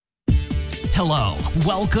Hello,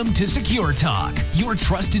 welcome to Secure Talk, your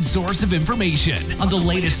trusted source of information on the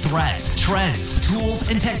latest threats, trends,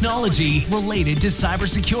 tools, and technology related to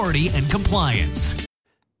cybersecurity and compliance.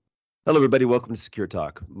 Hello, everybody. Welcome to Secure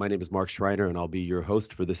Talk. My name is Mark Schreiner, and I'll be your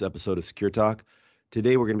host for this episode of Secure Talk.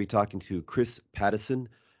 Today, we're going to be talking to Chris Pattison,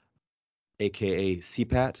 aka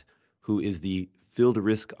CPAT, who is the Field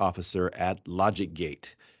Risk Officer at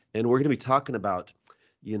LogicGate. And we're going to be talking about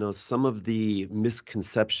some of the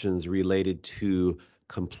misconceptions related to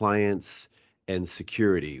compliance and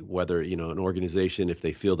security, whether, an organization, if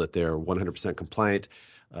they feel that they're 100% compliant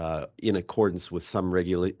in accordance with some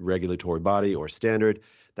regulatory body or standard,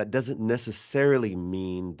 that doesn't necessarily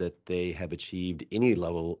mean that they have achieved any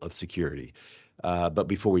level of security. But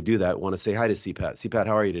before we do that, I want to say hi to CPAT. CPAT,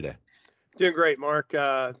 how are you today? Doing great, Mark.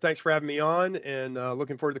 Thanks for having me on, and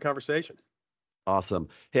looking forward to the conversation. Awesome.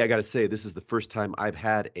 Hey, I got to say, this is the first time I've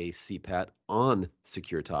had a CPAT on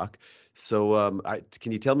Secure Talk. So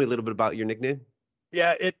can you tell me a little bit about your nickname?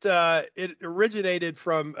 Yeah, it originated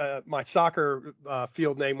from my soccer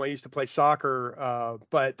field name when I used to play soccer,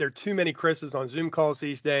 but there are too many Chris's on Zoom calls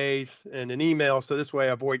these days and an email. So this way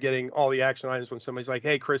I avoid getting all the action items when somebody's like,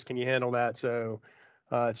 hey, Chris, can you handle that? So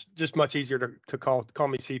it's just much easier to call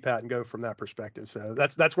me CPAT and go from that perspective. So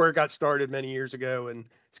that's where it got started many years ago, and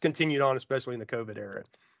it's continued on, especially in the COVID era.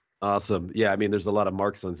 Awesome. Yeah, I mean, there's a lot of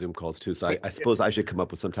Marks on Zoom calls too, so I suppose I should come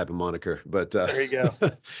up with some type of moniker. But there you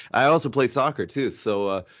go. I also play soccer too,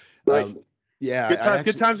 so nice. Yeah,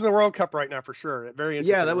 good times in the World Cup right now for sure. Very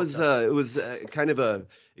interesting. Yeah, that was it was kind of a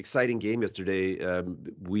exciting game yesterday.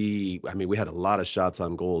 We had a lot of shots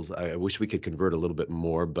on goals. I wish we could convert a little bit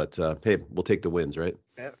more, but hey, we'll take the wins, right?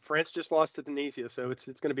 Yeah, France just lost to Tunisia, so it's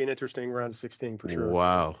going to be an interesting round of 16 for sure.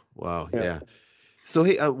 Wow, yeah. So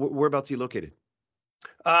hey, whereabouts are you located?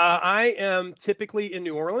 I am typically in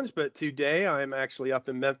New Orleans, but today I'm actually up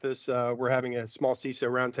in Memphis. We're having a small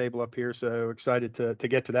CISO roundtable up here, so excited to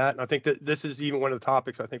get to that. And I think that this is even one of the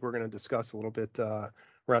topics I think we're going to discuss a little bit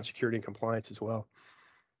around security and compliance as well.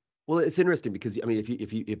 Well, it's interesting because I mean,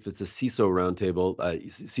 if it's a CISO roundtable,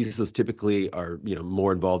 CISOs typically are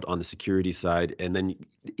more involved on the security side, and then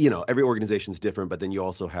every organization is different, but then you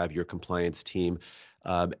also have your compliance team,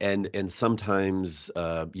 and sometimes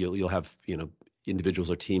you'll have individuals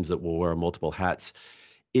or teams that will wear multiple hats.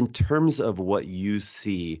 In terms of what you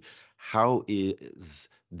see, how is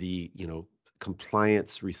the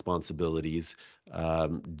compliance responsibilities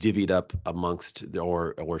divvied up amongst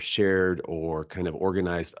or shared or kind of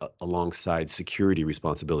organized alongside security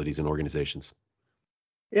responsibilities in organizations?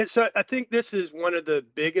 Yeah, so I think this is one of the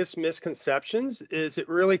biggest misconceptions. Is it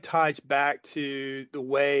really ties back to the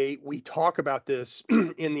way we talk about this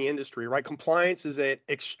in the industry, right? Compliance is an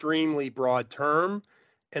extremely broad term,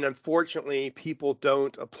 and unfortunately, people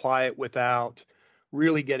don't apply it without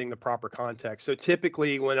really getting the proper context. So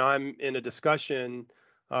typically, when I'm in a discussion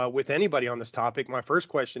with anybody on this topic, my first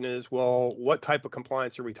question is, well, what type of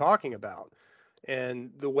compliance are we talking about? And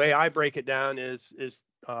the way I break it down is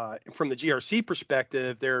from the GRC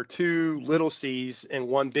perspective, there are two little C's and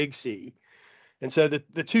one big C. And so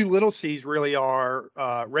the two little C's really are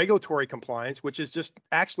regulatory compliance, which is just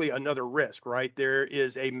actually another risk, right? There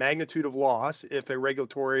is a magnitude of loss if a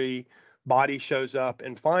regulatory body shows up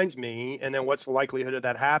and finds me, and then what's the likelihood of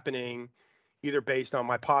that happening, either based on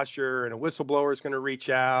my posture and a whistleblower is going to reach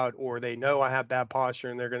out, or they know I have bad posture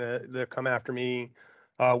and they'll come after me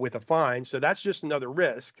with a fine. So that's just another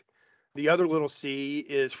risk. The other little C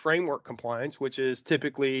is framework compliance, which is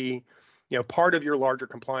typically, part of your larger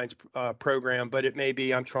compliance program, but it may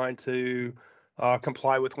be I'm trying to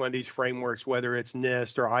comply with one of these frameworks, whether it's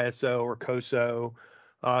NIST or ISO or COSO.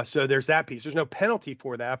 So there's that piece. There's no penalty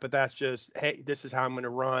for that, but that's just, hey, this is how I'm going to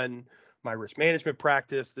run my risk management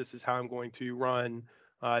practice. This is how I'm going to run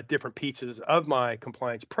different pieces of my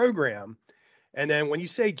compliance program. And then when you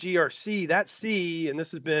say GRC, that C, and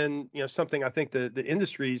this has been, something I think the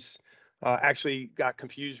industry's actually got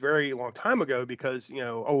confused very long time ago, because,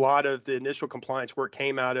 a lot of the initial compliance work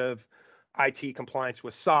came out of IT compliance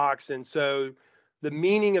with SOX. And so the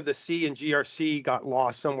meaning of the C and GRC got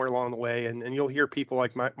lost somewhere along the way. And you'll hear people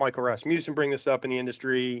like Michael Rasmussen bring this up in the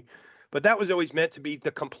industry, but that was always meant to be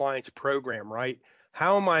the compliance program, right?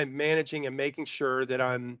 How am I managing and making sure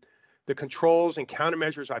that the controls and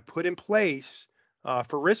countermeasures I put in place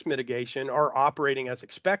for risk mitigation are operating as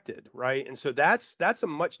expected, right? And so that's a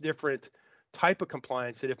much different type of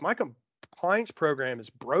compliance, that if my compliance program is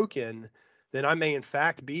broken, then I may in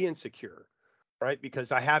fact be insecure, right?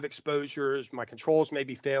 Because I have exposures, my controls may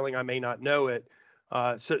be failing, I may not know it.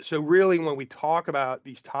 So really, when we talk about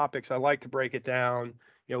these topics, I like to break it down.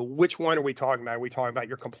 Which one are we talking about? Are we talking about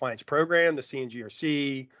your compliance program, the C and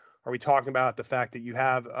GRC, Are we talking about the fact that you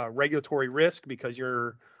have regulatory risk because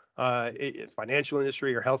you're financial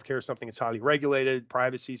industry or healthcare is something that's highly regulated?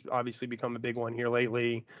 Privacy's obviously become a big one here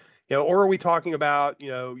lately. Or are we talking about,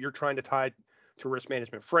 you're trying to tie it to risk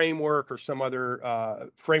management framework or some other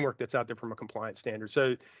framework that's out there from a compliance standard?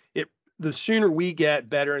 So the sooner we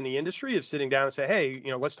get better in the industry of sitting down and say, hey,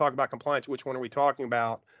 let's talk about compliance. Which one are we talking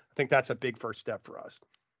about? I think that's a big first step for us.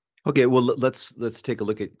 Okay, well, let's take a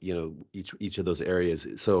look at each of those areas.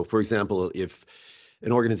 So, for example, if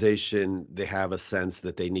an organization, they have a sense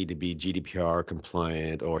that they need to be GDPR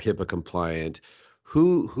compliant or HIPAA compliant,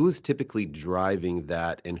 who's typically driving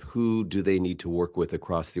that, and who do they need to work with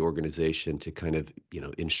across the organization to kind of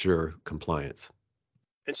ensure compliance?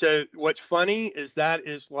 And so what's funny is that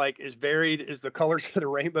is as varied as the colors of the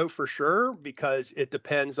rainbow for sure, because it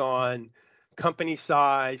depends on company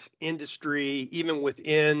size, industry, even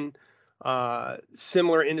within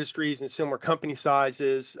similar industries and similar company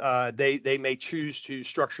sizes, they may choose to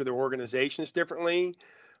structure their organizations differently.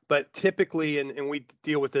 But typically, and we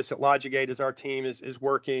deal with this at LogicGate as our team is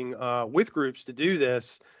working with groups to do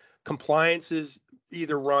this, compliance is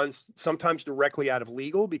either runs sometimes directly out of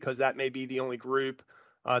legal, because that may be the only group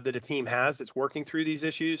that a team has that's working through these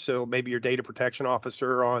issues. So maybe your data protection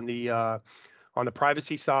officer on the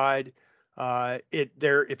privacy side.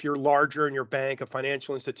 If you're larger in your bank, a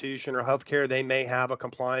financial institution, or healthcare, they may have a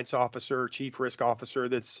compliance officer, chief risk officer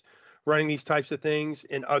that's running these types of things.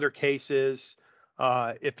 In other cases,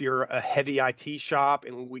 if you're a heavy IT shop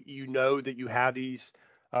and you know that you have these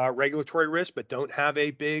regulatory risks but don't have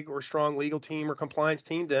a big or strong legal team or compliance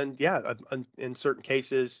team, then in certain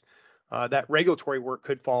cases, that regulatory work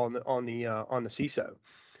could fall on the CISO.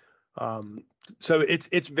 So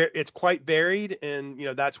it's quite varied, and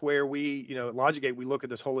that's where we at LogicGate we look at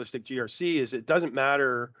this holistic GRC. Is it doesn't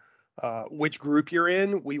matter which group you're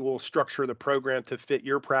in, we will structure the program to fit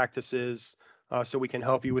your practices, so we can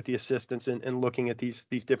help you with the assistance in looking at these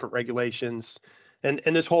different regulations, and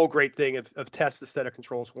this whole great thing of test the set of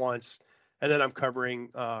controls once, and then I'm covering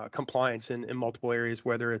compliance in multiple areas,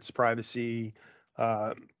 whether it's privacy,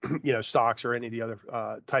 SOX, or any of the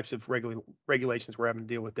other types of regulations we're having to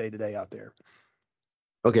deal with day to day out there.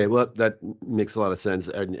 Okay, well, that makes a lot of sense,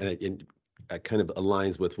 and it kind of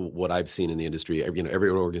aligns with what I've seen in the industry.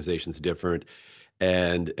 Every organization's different,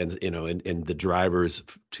 and the drivers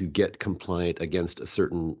to get compliant against a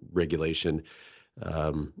certain regulation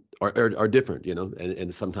are different,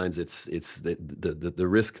 and sometimes it's the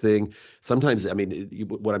risk thing. Sometimes,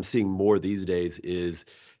 what I'm seeing more these days is,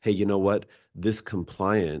 hey, you know what? This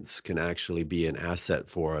compliance can actually be an asset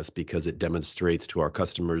for us because it demonstrates to our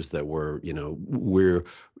customers that we're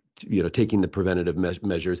taking the preventative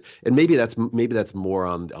measures. And maybe that's more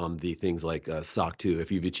on the things like SOC 2.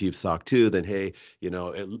 If you've achieved SOC 2, then hey,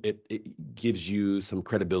 it gives you some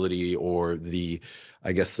credibility, or the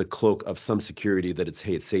cloak of some security that it's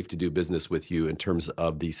safe to do business with you in terms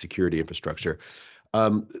of the security infrastructure.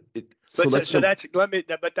 But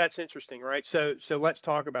that's interesting, right? So let's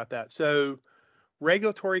talk about that. So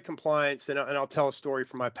regulatory compliance, and I'll tell a story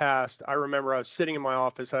from my past. I remember I was sitting in my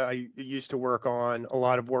office. I used to work on a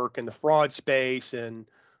lot of work in the fraud space, and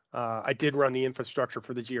I did run the infrastructure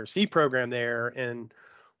for the GRC program there. And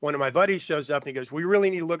one of my buddies shows up and he goes, "We really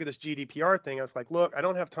need to look at this GDPR thing." I was like, "Look, I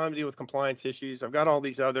don't have time to deal with compliance issues. I've got all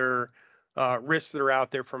these other risks that are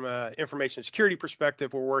out there from an information security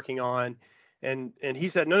perspective we're working on." And he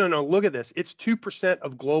said, no, look at this. It's 2%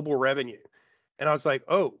 of global revenue. And I was like,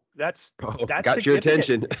 that's got your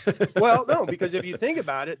attention. Well, no, because if you think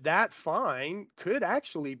about it, that fine could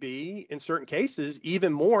actually be, in certain cases,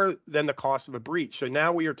 even more than the cost of a breach. So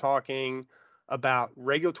now we are talking about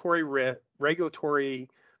regulatory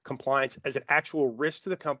compliance as an actual risk to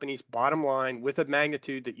the company's bottom line with a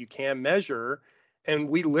magnitude that you can measure. And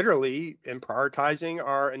we literally, in prioritizing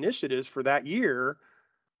our initiatives for that year,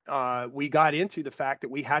 we got into the fact that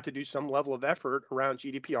we had to do some level of effort around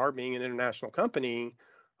GDPR being an international company,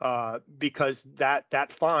 because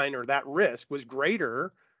that fine or that risk was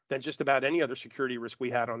greater than just about any other security risk we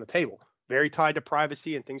had on the table. Very tied to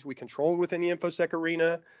privacy and things we controlled within the InfoSec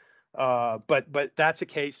arena. But that's a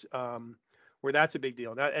case where that's a big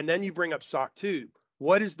deal. Now, and then you bring up SOC 2.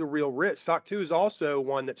 What is the real risk? SOC 2 is also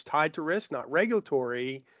one that's tied to risk, not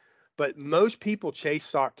regulatory, but most people chase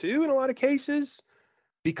SOC 2 in a lot of cases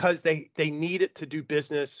because they need it to do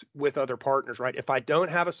business with other partners, right? If I don't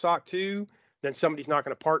have a SOC 2, then somebody's not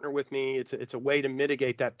going to partner with me. It's a way to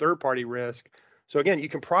mitigate that third-party risk. So again, you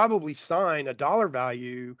can probably sign a dollar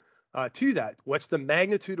value to that. What's the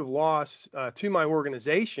magnitude of loss to my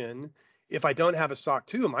organization if I don't have a SOC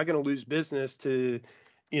 2? Am I going to lose business to,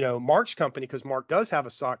 Mark's company because Mark does have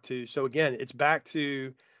a SOC 2? So again, it's back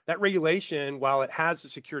to that regulation, while it has the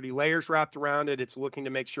security layers wrapped around it, it's looking to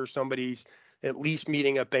make sure somebody's at least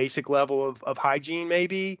meeting a basic level of hygiene,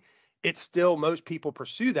 maybe. It's still, most people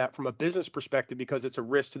pursue that from a business perspective because it's a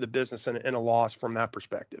risk to the business and a loss from that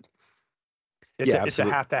perspective. Yeah, It's a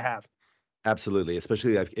absolutely. have to have. Absolutely,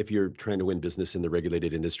 especially if you're trying to win business in the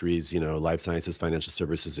regulated industries, life sciences, financial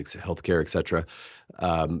services, healthcare, et cetera.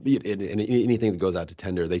 And anything that goes out to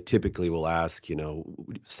tender, they typically will ask,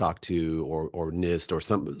 SOC 2 or NIST or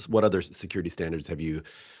what other security standards have you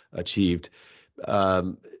achieved?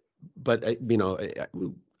 But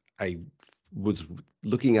I was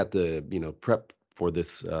looking at the prep for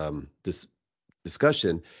this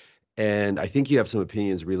discussion. And I think you have some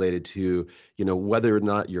opinions related to, whether or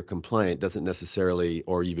not you're compliant doesn't necessarily,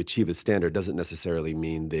 or you've achieved a standard doesn't necessarily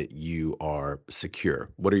mean that you are secure.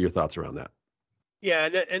 What are your thoughts around that? Yeah,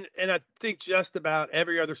 and I think just about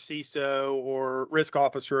every other CISO or risk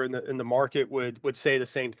officer in the market would say the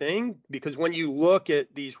same thing, because when you look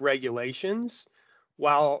at these regulations,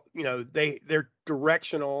 while they're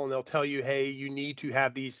directional and they'll tell you, hey, you need to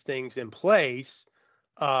have these things in place,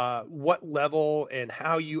 what level and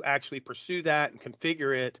how you actually pursue that and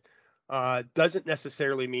configure it doesn't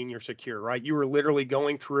necessarily mean you're secure, right? You are literally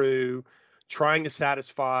going through trying to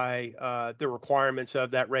satisfy the requirements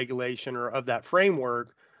of that regulation or of that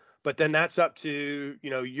framework, but then that's up to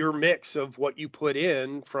your mix of what you put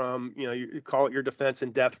in from you call it your defense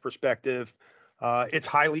and depth perspective. It's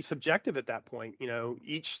highly subjective at that point.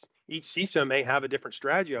 Each CISO may have a different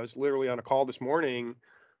strategy. I was literally on a call this morning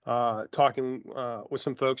talking with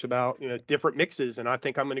some folks about different mixes, and I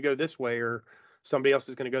think I'm going to go this way, or somebody else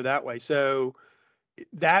is going to go that way. So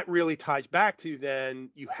that really ties back to, then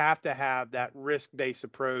you have to have that risk-based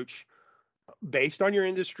approach based on your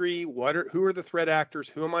industry. Who are the threat actors?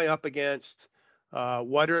 Who am I up against?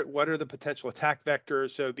 What are the potential attack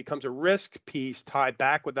vectors? So it becomes a risk piece tied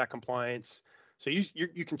back with that compliance. So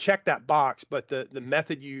you can check that box, but the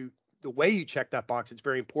way you check that box, it's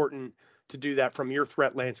very important to do that from your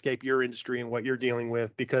threat landscape, your industry, and what you're dealing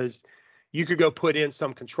with, because you could go put in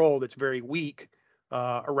some control that's very weak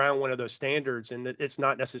around one of those standards, and it's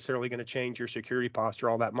not necessarily going to change your security posture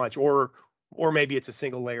all that much, or maybe it's a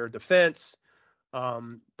single layer of defense.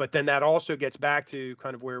 But then that also gets back to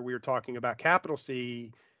kind of where we were talking about capital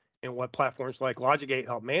C and what platforms like LogicGate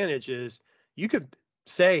help manage is, you could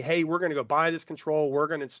say, hey, we're going to go buy this control, we're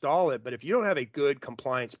going to install it, but if you don't have a good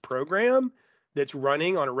compliance program that's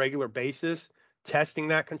running on a regular basis, testing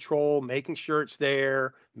that control, making sure it's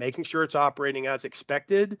there, making sure it's operating as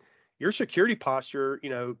expected, your security posture,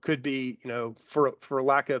 could be, for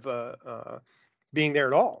lack of being there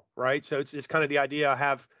at all, right? So it's kind of the idea. I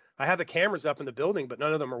have the cameras up in the building, but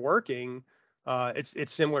none of them are working.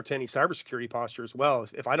 It's similar to any cybersecurity posture as well.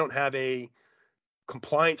 If I don't have a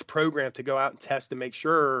compliance program to go out and test and make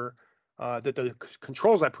sure that the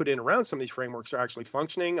controls I put in around some of these frameworks are actually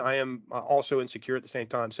functioning, I am also insecure at the same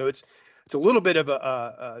time. So it's a little bit of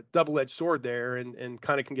a double-edged sword there, and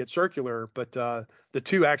kind of can get circular, but the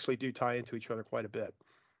two actually do tie into each other quite a bit.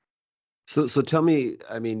 So tell me,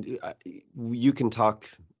 I mean, you can talk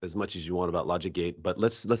as much as you want about LogicGate, but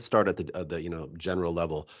let's start at the general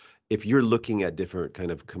level. If you're looking at different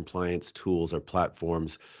kind of compliance tools or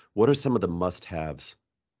platforms, what are some of the must-haves?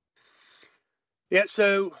 Yeah,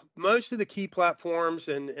 so most of the key platforms,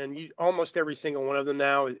 and almost every single one of them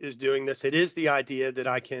now is doing this. It is the idea that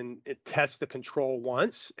I can test the control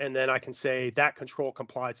once, and then I can say that control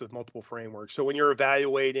complies with multiple frameworks. So when you're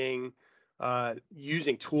evaluating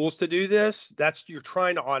using tools to do this, you're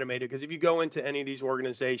trying to automate it, because if you go into any of these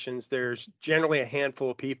organizations, there's generally a handful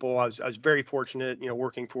of people. I was very fortunate,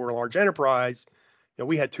 working for a large enterprise.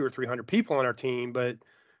 We had 200 or 300 people on our team, but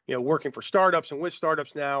working for startups and with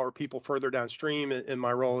startups now, or people further downstream in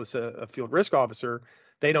my role as a field risk officer,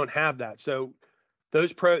 they don't have that. So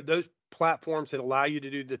those platforms that allow you to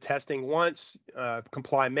do the testing once,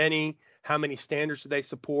 comply many, how many standards do they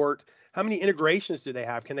support? How many integrations do they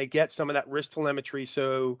have? Can they get some of that risk telemetry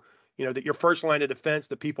so that your first line of defense,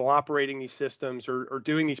 the people operating these systems or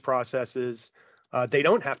doing these processes, they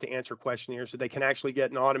don't have to answer questionnaires, so they can actually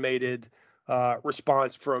get an automated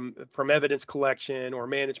response from evidence collection or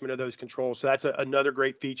management of those controls. So that's another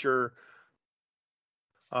great feature.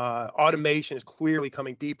 Automation is clearly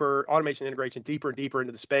coming deeper, automation integration deeper and deeper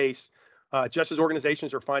into the space. Just as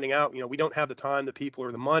organizations are finding out, we don't have the time, the people,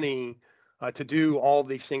 or the money to do all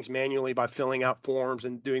these things manually by filling out forms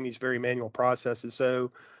and doing these very manual processes.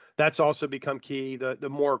 So that's also become key. The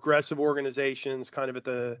more aggressive organizations, kind of at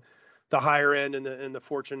the higher end and the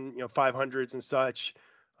Fortune 500s and such,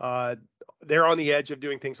 they're on the edge of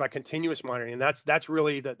doing things like continuous monitoring, and that's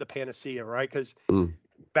really the panacea, right? Because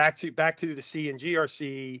back to the C and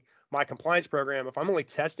GRC, my compliance program, if I'm only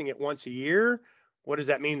testing it once a year, what does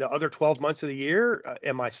that mean? The other 12 months of the year,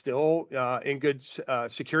 am I still in good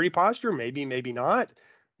security posture? Maybe, maybe not.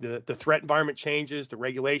 The threat environment changes, the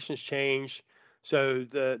regulations change. So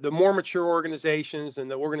the more mature organizations and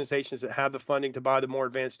the organizations that have the funding to buy the more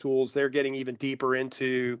advanced tools, they're getting even deeper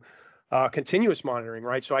into continuous monitoring,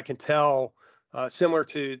 right? So I can tell, similar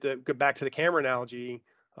to go back to the camera analogy,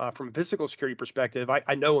 from a physical security perspective,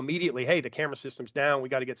 I know immediately, hey, the camera system's down. We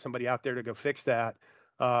got to get somebody out there to go fix that.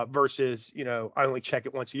 Versus, I only check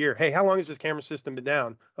it once a year. Hey, how long has this camera system been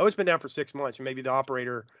down? Oh, it's been down for 6 months. And maybe the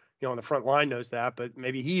operator, on the front line knows that, but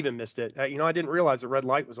maybe he even missed it. I didn't realize the red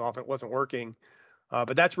light was off. It wasn't working.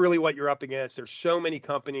 But that's really what you're up against. There's so many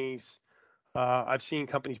companies. I've seen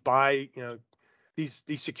companies buy, these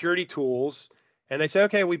security tools, and they say,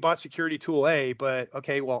 okay, we bought security tool A, but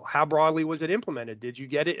okay, well, how broadly was it implemented? Did you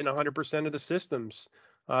get it in 100% of the systems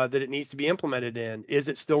that it needs to be implemented in? Is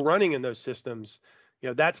it still running in those systems?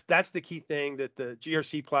 That's the key thing, that the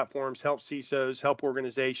GRC platforms help CISOs, help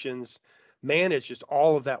organizations manage just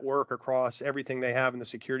all of that work across everything they have in the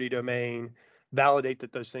security domain, validate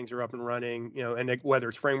that those things are up and running, and whether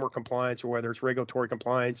it's framework compliance or whether it's regulatory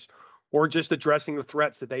compliance or just addressing the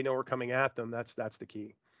threats that they know are coming at them. That's the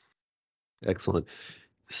key. Excellent.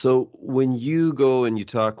 So when you go and you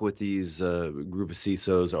talk with these group of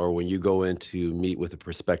CISOs, or when you go in to meet with a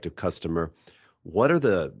prospective customer, what are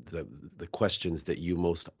the questions that you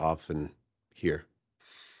most often hear?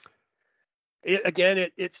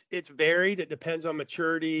 It's varied. It depends on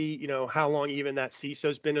maturity, how long even that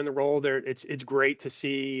CISO's been in the role there. It's great to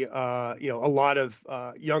see, a lot of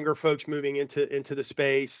younger folks moving into the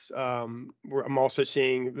space. I'm also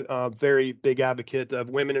seeing a very big advocate of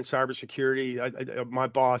women in cybersecurity. My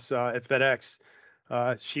boss at FedEx,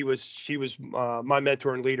 she was my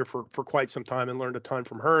mentor and leader for quite some time, and learned a ton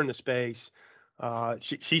from her in the space.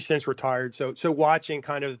 She's since retired. So watching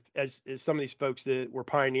kind of as some of these folks that were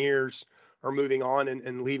pioneers are moving on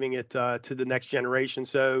and leaving it to the next generation.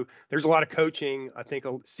 So there's a lot of coaching. I think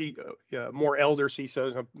more elder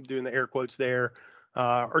CISOs, I'm doing the air quotes there,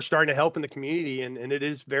 are starting to help in the community, and it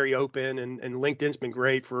is very open. And LinkedIn's been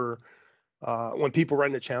great for when people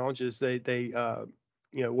run the challenges. They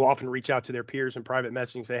will often reach out to their peers in private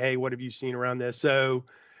messaging and say, hey, what have you seen around this? So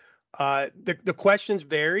the questions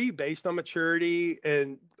vary based on maturity,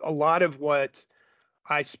 and a lot of what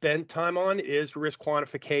I spend time on is risk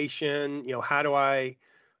quantification. How do I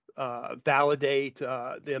validate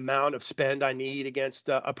the amount of spend I need against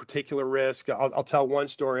a particular risk? I'll tell one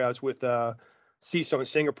story. I was with CISO in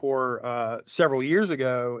Singapore several years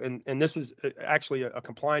ago, and this is actually a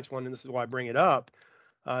compliance one, and this is why I bring it up.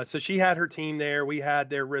 So she had her team there. We had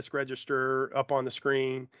their risk register up on the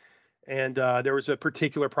screen, and there was a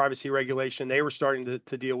particular privacy regulation they were starting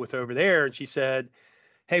to deal with over there. And she said,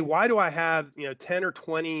 hey, why do I have 10 or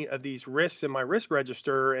 20 of these risks in my risk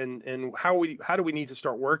register, and how do we need to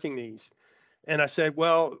start working these? And I said,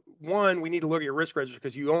 well, one, we need to look at your risk register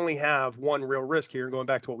because you only have one real risk here. And going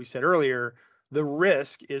back to what we said earlier, the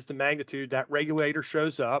risk is the magnitude that regulator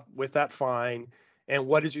shows up with that fine, and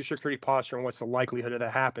what is your security posture and what's the likelihood of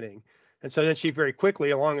that happening. And so then she very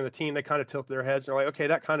quickly, along with the team, they kind of tilted their heads and they're like, okay,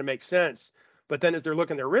 that kind of makes sense. But then as they're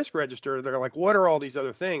looking at their risk register, they're like, what are all these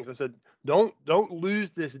other things? I said, don't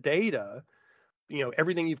lose this data,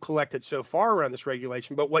 everything you've collected so far around this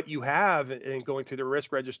regulation, but what you have in going through the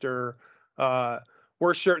risk register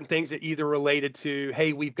were certain things that either related to,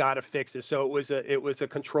 hey, we've got to fix this. So it was a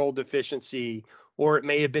control deficiency, or it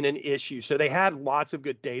may have been an issue. So they had lots of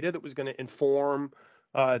good data that was going to inform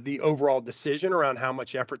the overall decision around how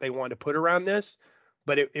much effort they wanted to put around this.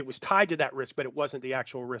 But it was tied to that risk, but it wasn't the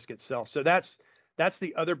actual risk itself. So that's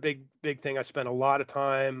the other big thing. I spent a lot of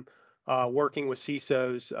time working with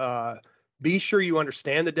CISOs. Be sure you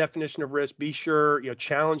understand the definition of risk. Be sure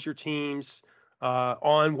challenge your teams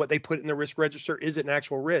on what they put in the risk register. Is it an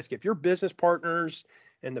actual risk? If your business partners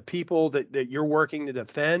and the people that you're working to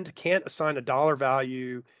defend can't assign a dollar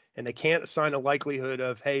value, and they can't assign a likelihood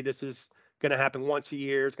of, hey, this is going to happen once a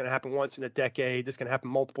year, it's going to happen once in a decade, this is going to happen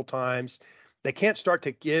multiple times, they can't start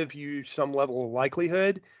to give you some level of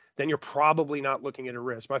likelihood, then you're probably not looking at a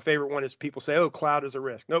risk. My favorite one is people say, oh, cloud is a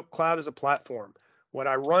risk. Nope, cloud is a platform. What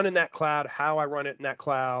I run in that cloud, how I run it in that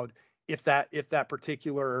cloud, if that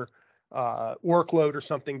particular workload or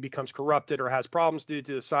something becomes corrupted or has problems due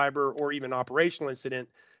to a cyber or even operational incident,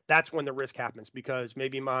 that's when the risk happens, because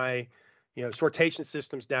maybe my sortation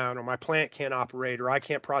system's down, or my plant can't operate, or I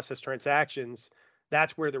can't process transactions.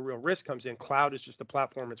 That's where the real risk comes in. Cloud is just the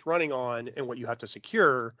platform it's running on and what you have to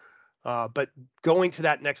secure. But going to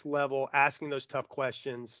that next level, asking those tough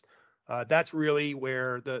questions, That's really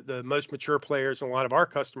where the most mature players and a lot of our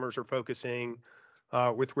customers are focusing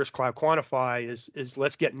with Risk Cloud Quantify is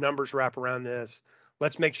let's get numbers wrapped around this.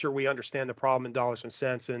 Let's make sure we understand the problem in dollars and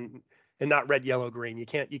cents and not red, yellow, green. You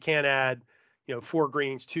can't add 4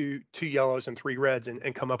 greens, two yellows, and 3 reds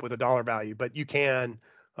and come up with a dollar value. But you can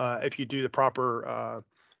if you do the proper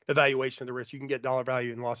evaluation of the risk, you can get dollar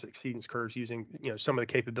value and loss exceedance curves using some of the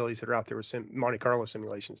capabilities that are out there with Monte Carlo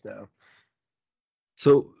simulations now.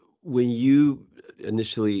 So when you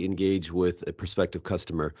initially engage with a prospective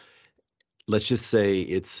customer, let's just say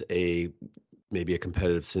it's maybe a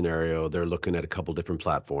competitive scenario. They're looking at a couple different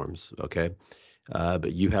platforms, okay?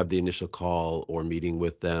 But you have the initial call or meeting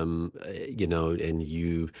with them, and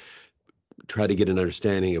you try to get an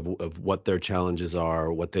understanding of what their challenges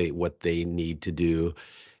are, what they need to do,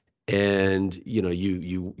 and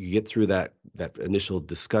you get through that initial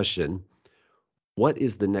discussion. What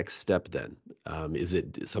is the next step then? Is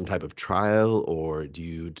it some type of trial, or do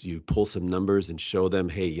you pull some numbers and show them,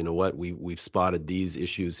 hey, you know what, we've spotted these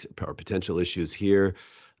issues or potential issues here?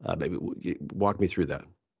 Maybe walk me through that.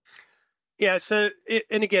 Yeah, so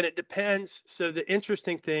and again, it depends. So the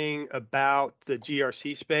interesting thing about the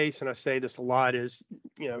GRC space, and I say this a lot, is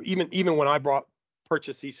even when I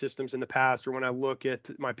purchased these systems in the past, or when I look at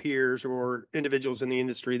my peers or individuals in the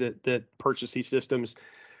industry that purchase these systems,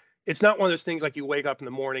 it's not one of those things like you wake up in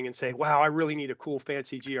the morning and say, wow, I really need a cool,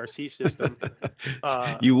 fancy GRC system.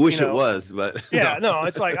 You wish it was, but yeah, no,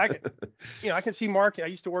 it's like I can see marketing. I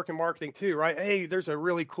used to work in marketing too, right? Hey, there's a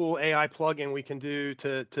really cool AI plugin we can do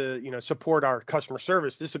to support our customer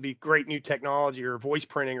service. This would be great new technology, or voice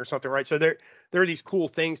printing or something, right? So there are these cool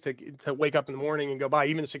things to wake up in the morning and go buy.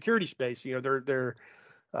 Even the security space, they're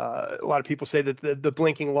a lot of people say that the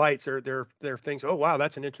blinking lights are they're things. Oh wow,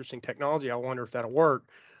 that's an interesting technology. I wonder if that'll work.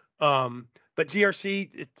 But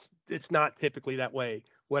GRC, it's not typically that way.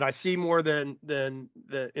 What I see more than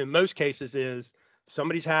in most cases is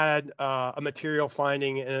somebody's had a material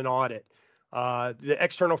finding in an audit. The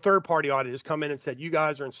external third-party audit has come in and said, you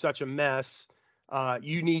guys are in such a mess.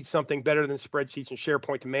 You need something better than spreadsheets and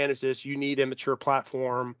SharePoint to manage this. You need a mature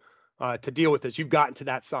platform to deal with this. You've gotten to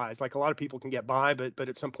that size. Like a lot of people can get by, but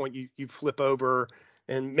at some point you flip over,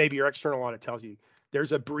 and maybe your external audit tells you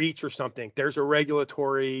there's a breach or something. There's a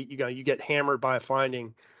regulatory, you get hammered by a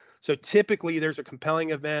finding. So typically there's a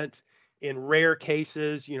compelling event. In rare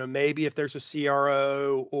cases, maybe if there's a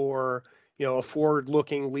CRO or, a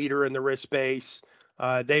forward-looking leader in the risk space,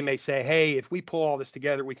 they may say, hey, if we pull all this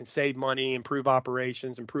together, we can save money, improve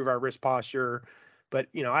operations, improve our risk posture. But,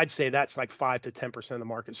 I'd say that's like 5 to 10% of the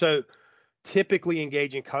market. So typically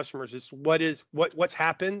engaging customers is what's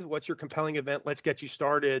happened, what's your compelling event, let's get you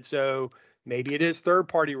started. So maybe it is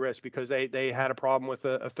third-party risk because they had a problem with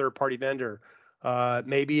a third-party vendor.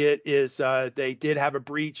 Maybe it is they did have a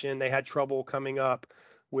breach and they had trouble coming up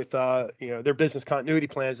with their business continuity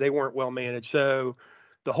plans. They weren't well managed. So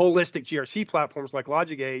the holistic GRC platforms like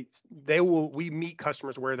LogicGate, we meet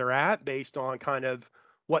customers where they're at based on kind of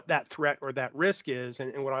what that threat or that risk is.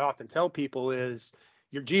 And what I often tell people is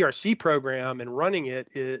your GRC program and running it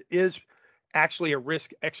is actually a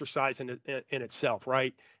risk exercise in itself,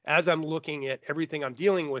 right? As I'm looking at everything I'm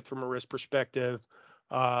dealing with from a risk perspective,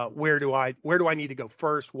 where do I need to go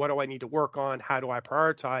first? What do I need to work on? How do I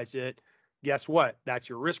prioritize it? Guess what? That's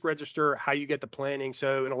your risk register, how you get the planning.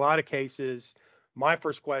 So in a lot of cases, my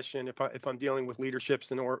first question, if I'm dealing with leadership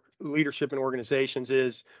in organizations,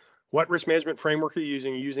 is what risk management framework are you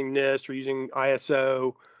using? Are you using NIST or using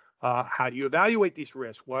ISO? How do you evaluate these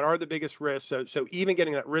risks? What are the biggest risks? So even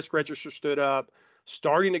getting that risk register stood up,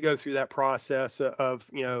 starting to go through that process of,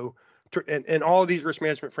 and all of these risk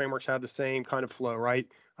management frameworks have the same kind of flow, right?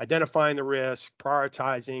 Identifying the risk,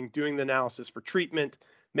 prioritizing, doing the analysis for treatment,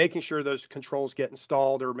 making sure those controls get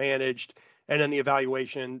installed or managed, and then the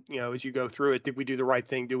evaluation, as you go through it, did we do the right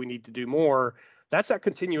thing? Do we need to do more? That's that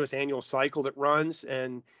continuous annual cycle that runs.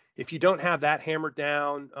 And if you don't have that hammered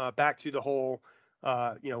down, back to the whole,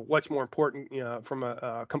 what's more important, from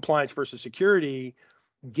a compliance versus security,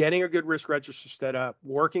 getting a good risk register set up,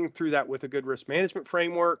 working through that with a good risk management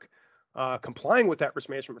framework, complying with that risk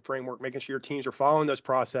management framework, making sure your teams are following those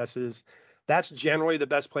processes. That's generally the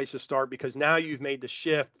best place to start, because now you've made the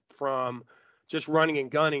shift from just running and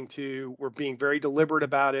gunning to we're being very deliberate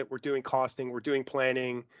about it. We're doing costing, we're doing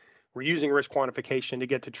planning, we're using risk quantification to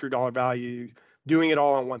get to true dollar value. Doing it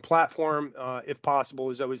all on one platform, if possible,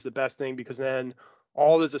 is always the best thing, because then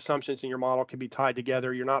all those assumptions in your model can be tied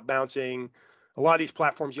together. You're not bouncing. A lot of these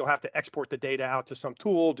platforms, you'll have to export the data out to some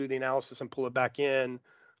tool, do the analysis, and pull it back in.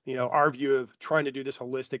 Our view of trying to do this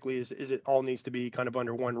holistically is it all needs to be kind of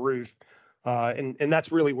under one roof. And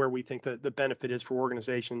that's really where we think the benefit is for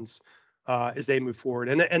organizations as they move forward.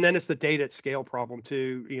 And then it's the data at scale problem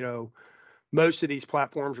too. Most of these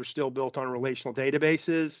platforms are still built on relational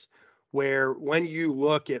databases, where when you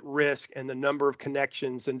look at risk and the number of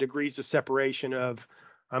connections and degrees of separation of,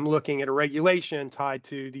 I'm looking at a regulation tied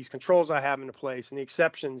to these controls I have in place and the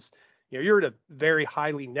exceptions, you're at a very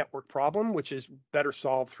highly networked problem, which is better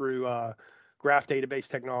solved through graph database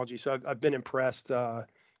technology. So I've been impressed,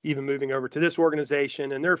 even moving over to this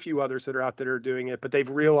organization, and there are a few others that are out there that are doing it, but they've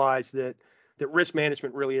realized that risk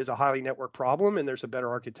management really is a highly networked problem, and there's a better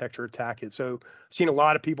architecture to attack it. So I've seen a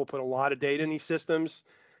lot of people put a lot of data in these systems,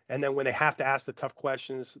 and then when they have to ask the tough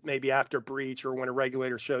questions, maybe after breach or when a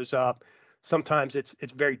regulator shows up, sometimes it's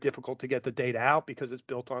very difficult to get the data out because it's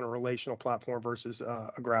built on a relational platform versus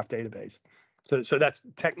a graph database. So that's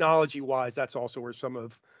technology-wise, that's also where some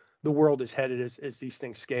of the world is headed as these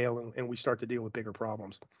things scale and we start to deal with bigger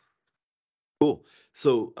problems. Cool.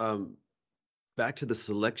 So back to the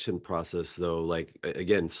selection process though, like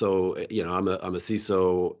again, so I'm a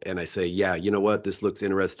CISO and I say, yeah, you know what, this looks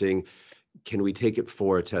interesting. Can we take it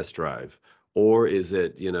for a test drive? Or is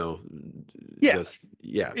it, So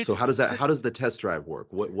how does the test drive work?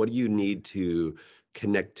 What do you need to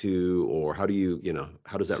connect to, or how do you,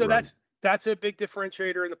 how does that run? That's a big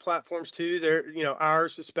differentiator in the platforms too. There,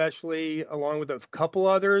 ours especially, along with a couple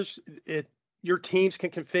others, your teams can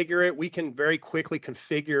configure it. We can very quickly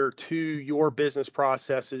configure to your business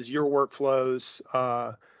processes, your workflows.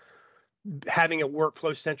 Having a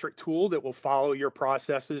workflow-centric tool that will follow your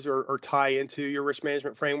processes or tie into your risk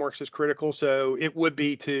management frameworks is critical. So it would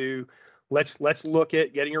be to let's look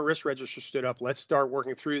at getting your risk register stood up. Let's start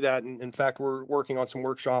working through that. And in fact, we're working on some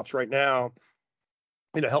workshops right now,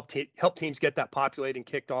 help teams get that populated and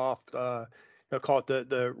kicked off. Call it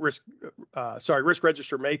the risk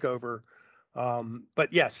register makeover.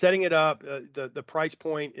 But yeah, setting it up, the price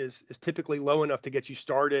point is typically low enough to get you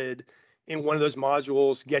started in one of those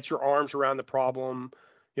modules, get your arms around the problem,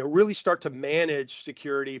 really start to manage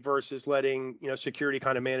security versus letting, security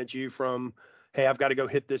kind of manage you from, hey, I've got to go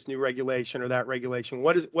hit this new regulation or that regulation.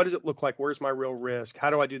 What does it look like? Where's my real risk?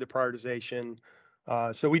 How do I do the prioritization?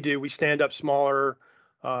 So we stand up smaller,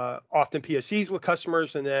 often POCs with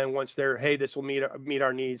customers. And then once they're, hey, this will meet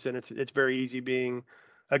our needs. And it's very easy being,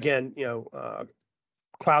 again,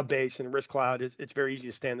 cloud-based and Risk Cloud it's very easy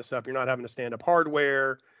to stand this up. You're not having to stand up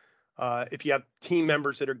hardware. If you have team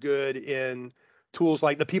members that are good in tools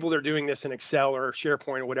like the people that are doing this in Excel or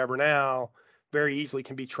SharePoint or whatever now, very easily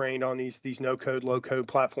can be trained on these no-code, low-code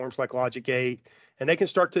platforms like Logic8, and they can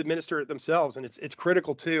start to administer it themselves. And it's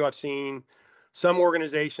critical too. I've seen some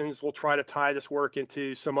organizations will try to tie this work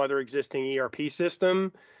into some other existing ERP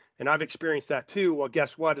system, and I've experienced that too. Well,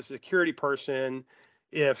 guess what? As a security person,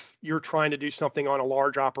 if you're trying to do something on a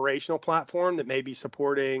large operational platform that may be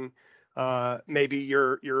supporting maybe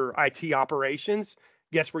your IT operations,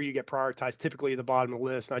 guess where you get prioritized? Typically at the bottom of the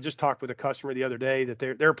list. And I just talked with a customer the other day that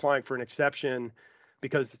they're applying for an exception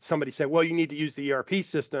because somebody said, well, you need to use the ERP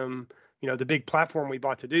system, the big platform we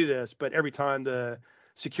bought to do this. But every time the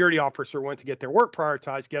security officer went to get their work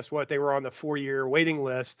prioritized, guess what? They were on the 4-year waiting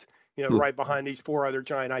list, right behind these 4 other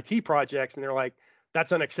giant IT projects. And they're like,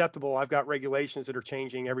 that's unacceptable. I've got regulations that are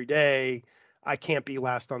changing every day. I can't be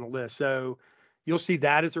last on the list. So you'll see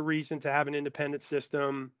that as a reason to have an independent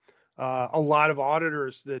system. A lot of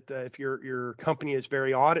auditors that if your company is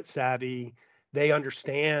very audit savvy, they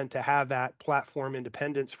understand to have that platform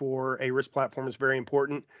independence for a risk platform is very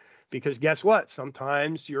important, because guess what?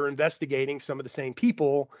 Sometimes you're investigating some of the same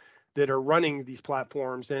people that are running these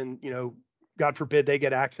platforms, and God forbid they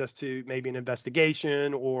get access to maybe an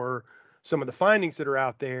investigation or some of the findings that are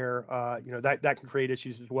out there. That can create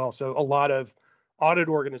issues as well. So a lot of audit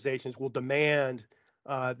organizations will demand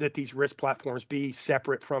that these risk platforms be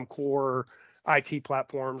separate from core IT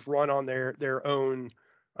platforms, run on their own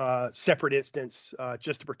separate instance,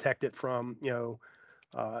 just to protect it from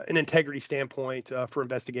an integrity standpoint for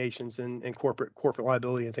investigations and corporate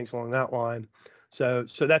liability and things along that line. So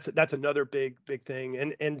that's another big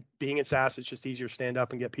thing. And being in SaaS, it's just easier to stand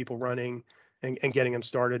up and get people running and getting them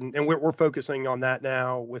started. And we're focusing on that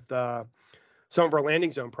now with some of our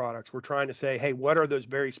landing zone products. We're trying to say, hey, what are those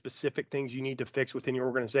very specific things you need to fix within your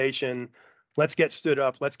organization? Let's get stood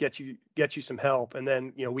up. Let's get you some help, and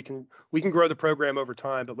then we can grow the program over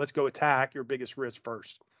time. But let's go attack your biggest risk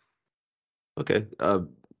first. Okay,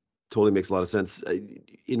 totally makes a lot of sense.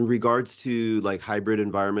 In regards to like hybrid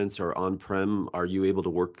environments or on-prem, are you able to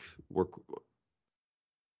work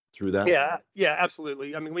through that? Yeah,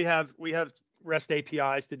 absolutely. I mean, we have REST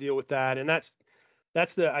APIs to deal with that, and that's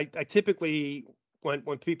I typically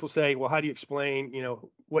when people say, well, how do you explain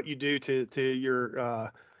what you do to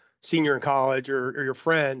your senior in college or your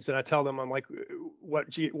friends, and I tell them, I'm like, what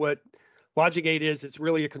LogicGate is, it's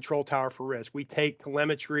really a control tower for risk. We take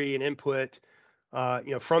telemetry and input,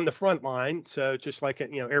 from the front line. So just like,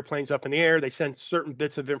 airplanes up in the air, they send certain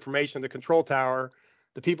bits of information to the control tower.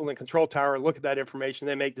 The people in the control tower look at that information,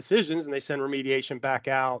 they make decisions, and they send remediation back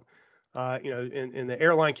out. In the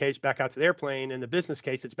airline case, back out to the airplane. In the business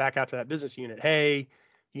case, it's back out to that business unit. Hey,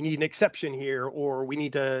 you need an exception here, or we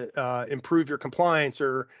need to improve your compliance,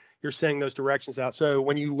 or you're sending those directions out. So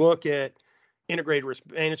when you look at integrated risk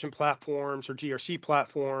management platforms or GRC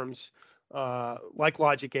platforms like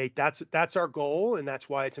LogicGate, that's our goal, and that's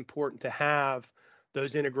why it's important to have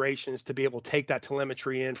those integrations to be able to take that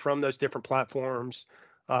telemetry in from those different platforms,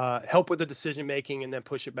 help with the decision making, and then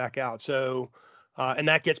push it back out. So, and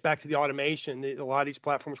that gets back to the automation. A lot of these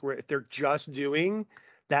platforms, where if they're just doing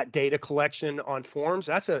that data collection on forms,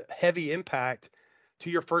 that's a heavy impact to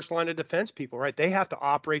your first line of defense people, right? They have to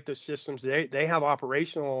operate those systems. They have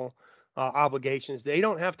operational obligations. They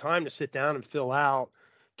don't have time to sit down and fill out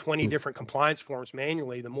 20 different compliance forms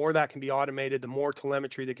manually. The more that can be automated, the more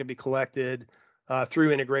telemetry that can be collected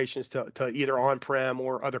through integrations to either on-prem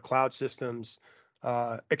or other cloud systems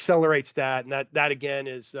accelerates that. And that again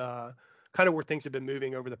is kind of where things have been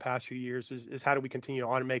moving over the past few years is how do we continue to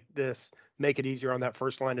automate this, make it easier on that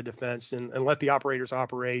first line of defense, and let the operators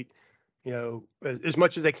operate, as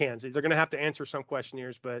much as they can. They're going to have to answer some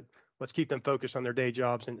questionnaires, but let's keep them focused on their day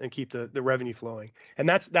jobs and keep the revenue flowing. And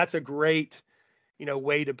that's a great,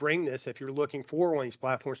 way to bring this. If you're looking for one of these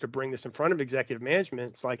platforms to bring this in front of executive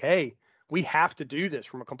management, it's like, hey, we have to do this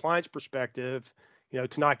from a compliance perspective,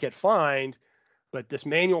 to not get fined. But this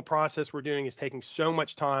manual process we're doing is taking so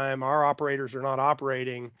much time. Our operators are not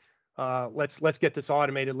operating. Let's get this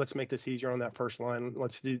automated. Let's make this easier on that first line.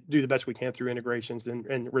 Let's do the best we can through integrations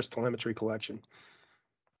and risk telemetry collection.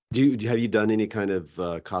 Have you done any kind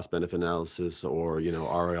of cost benefit analysis or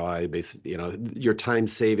ROI based, your time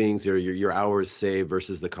savings or your hours saved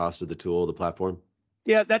versus the cost of the tool, the platform?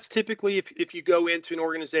 Yeah, that's typically if you go into an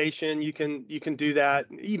organization, you can do that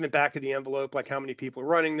even back of the envelope, like how many people are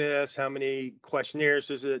running this, how many questionnaires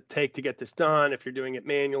does it take to get this done? If you're doing it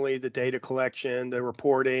manually, the data collection, the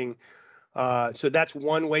reporting. So that's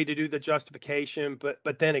one way to do the justification.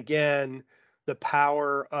 But then again, the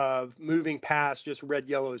power of moving past just red,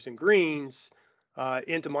 yellows, and greens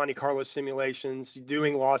into Monte Carlo simulations,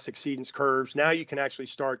 doing loss exceedance curves. Now you can actually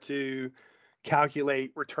start to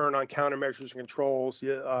calculate return on countermeasures and controls.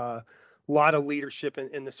 A lot of leadership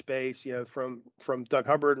in the space, from Doug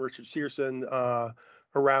Hubbard and Richard Searson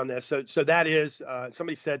around this. So that is,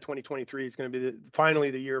 somebody said 2023 is going to be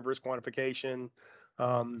finally the year of risk quantification,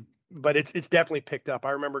 but it's definitely picked up.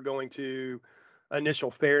 I remember going to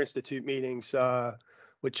initial FAIR Institute meetings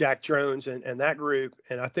with Jack Jones and that group,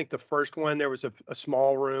 and I think the first one there was a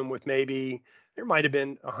small room with there might have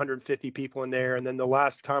been 150 people in there. And then the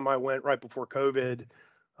last time I went right before COVID,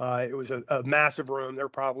 it was a massive room. There were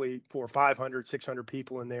probably 400, 500, 600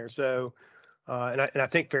 people in there. So, and I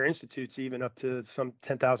think FAIR Institute's even up to some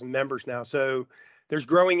 10,000 members now. So there's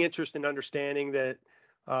growing interest in understanding that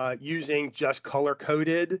using just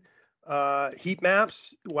color-coded heat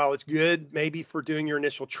maps, while it's good maybe for doing your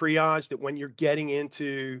initial triage, that when you're getting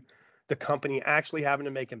into the company actually having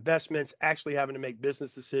to make investments, actually having to make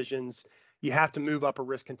business decisions, you have to move up a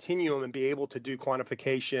risk continuum and be able to do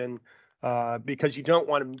quantification because you don't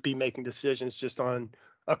want to be making decisions just on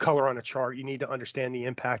a color on a chart. You need to understand the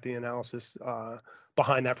impact, the analysis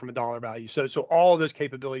behind that from a dollar value. So all of those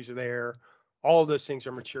capabilities are there. All of those things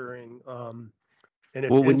are maturing. And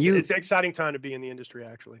it's an exciting time to be in the industry,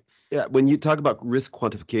 actually. Yeah, when you talk about risk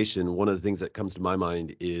quantification, one of the things that comes to my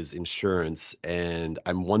mind is insurance. And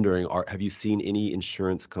I'm wondering, have you seen any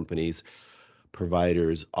insurance companies,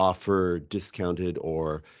 providers offer discounted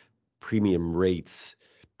or premiums,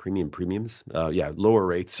 lower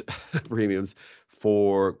rates premiums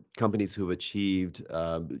for companies who've achieved,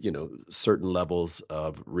 certain levels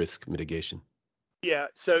of risk mitigation? Yeah,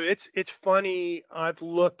 so it's funny. I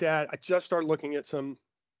just started looking at some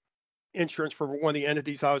insurance for one of the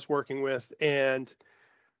entities I was working with, and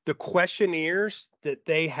the questionnaires that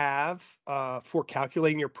they have for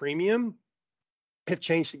calculating your premium have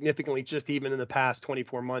changed significantly just even in the past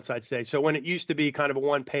 24 months, I'd say. So when it used to be kind of a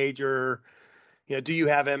one pager, do you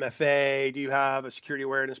have MFA? Do you have a security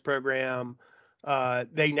awareness program?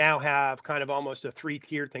 They now have kind of almost a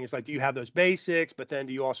 3-tiered thing. It's like, do you have those basics, but then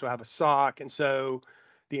do you also have a SOC? And so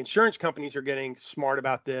the insurance companies are getting smart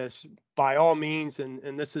about this by all means.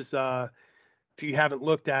 And this is, if you haven't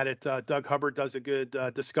looked at it, Doug Hubbard does a good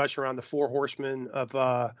discussion around the 4 horsemen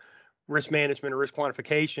of risk management or risk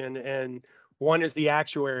quantification. And One is the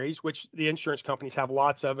actuaries, which the insurance companies have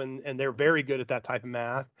lots of, and they're very good at that type of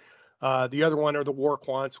math. The other one are the war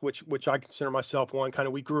quants, which I consider myself one. Kind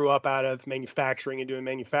of, we grew up out of manufacturing and doing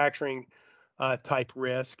manufacturing type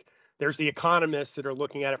risk. There's the economists that are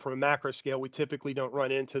looking at it from a macro scale. We typically don't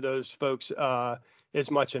run into those folks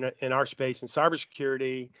as much in our space in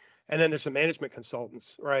cybersecurity. And then there's some management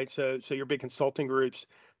consultants, right? So your big consulting groups.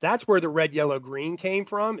 That's where the red, yellow, green came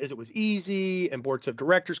from. Is it was easy and boards of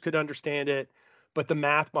directors could understand it, but the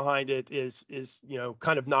math behind it is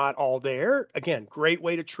kind of not all there. Again, great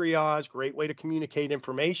way to triage, great way to communicate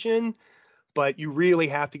information, but you really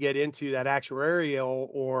have to get into that actuarial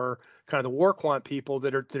or kind of the war quant people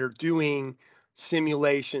that are doing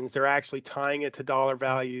simulations. They're actually tying it to dollar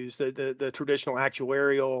values, the traditional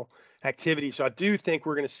actuarial activity. So I do think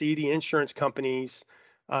we're going to see the insurance companies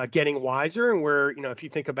getting wiser, and where, if you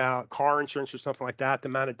think about car insurance or something like that, the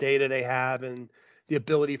amount of data they have and the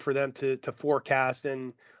ability for them to forecast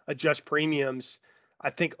and adjust premiums, I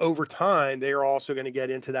think over time they are also going to get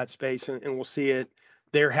into that space, and we'll see it.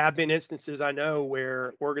 There have been instances, I know,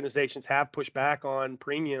 where organizations have pushed back on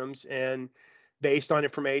premiums, and based on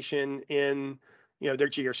information in their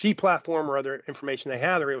GRC platform or other information they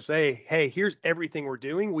have, they're able to say, hey, here's everything we're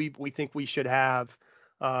doing. We think we should have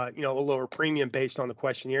a lower premium based on the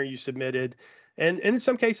questionnaire you submitted. And in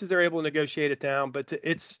some cases, they're able to negotiate it down. But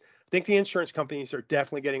I think the insurance companies are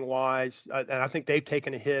definitely getting wise. And I think they've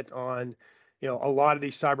taken a hit on a lot of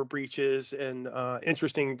these cyber breaches, and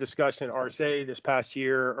interesting discussion at RSA this past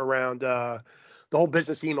year around the whole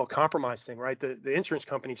business email compromise thing, right? The insurance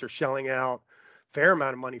companies are shelling out fair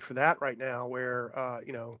amount of money for that right now, where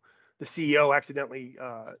the CEO accidentally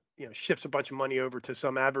ships a bunch of money over to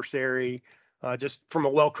some adversary just from a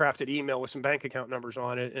well-crafted email with some bank account numbers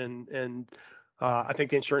on it, and I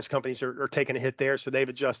think the insurance companies are taking a hit there, so they've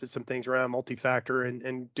adjusted some things around multi-factor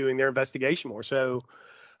and doing their investigation more. So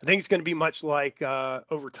I think it's going to be much like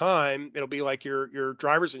over time, it'll be like your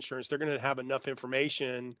driver's insurance. They're going to have enough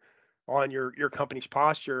information on your company's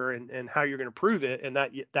posture and how you're going to prove it, and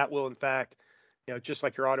that will in fact, just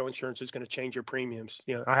like your auto insurance is going to change your premiums.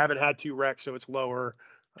 I haven't had 2 wrecks, so it's lower.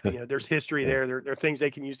 There's history there. There are things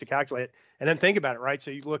they can use to calculate it. And then think about it, right?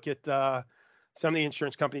 So you look at some of the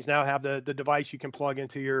insurance companies now have the device you can plug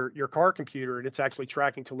into your car computer, and it's actually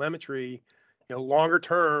tracking telemetry. Longer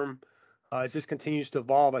term, as this continues to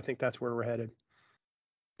evolve, I think that's where we're headed.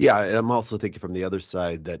 Yeah, and I'm also thinking from the other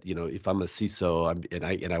side that if I'm a CISO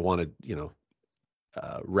and I want to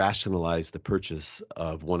rationalize the purchase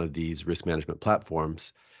of one of these risk management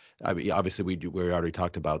platforms. I mean, obviously we already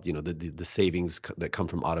talked about the savings that come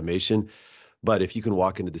from automation, but if you can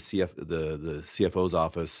walk into the CFO's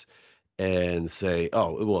office and say,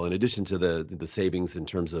 oh well, in addition to the savings in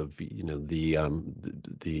terms of the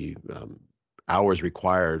hours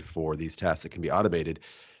required for these tasks that can be automated,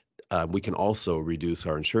 we can also reduce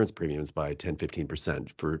our insurance premiums by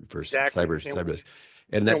 10-15% for Exactly. cyber risk.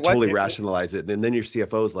 And that totally rationalize it. And then your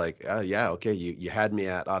CFO is like, yeah, okay, you had me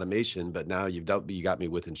at automation, but now you got me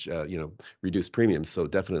with reduced premiums. So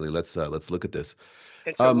definitely let's look at this.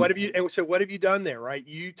 And so what have you done there, right?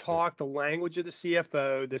 You talk the language of the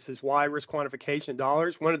CFO. This is why risk quantification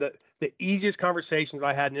dollars. One of the easiest conversations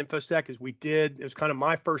I had in InfoSec is it was kind of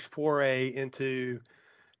my first foray into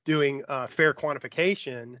doing fair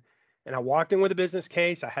quantification. And I walked in with a business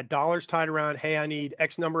case. I had dollars tied around, hey, I need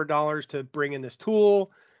X number of dollars to bring in this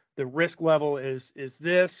tool. The risk level is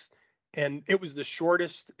this. And it was the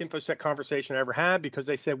shortest InfoSec conversation I ever had, because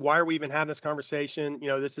they said, why are we even having this conversation?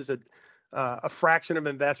 This is a fraction of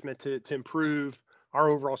investment to improve our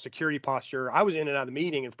overall security posture. I was in and out of the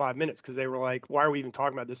meeting in 5 minutes because they were like, why are we even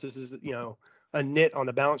talking about this? This is, a nit on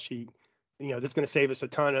the balance sheet. That's going to save us a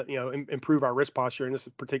ton of, improve our risk posture. And this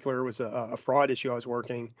in particular was a fraud issue I was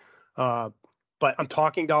working. But I'm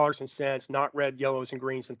talking dollars and cents, not red, yellows, and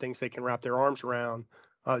greens and things they can wrap their arms around.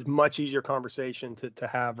 It's much easier conversation to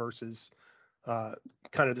have versus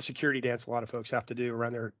kind of the security dance a lot of folks have to do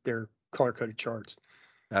around their color-coded charts.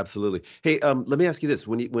 Absolutely. Hey, let me ask you this: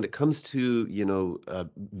 when it comes to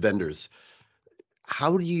vendors,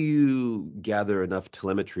 how do you gather enough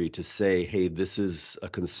telemetry to say, hey, this is a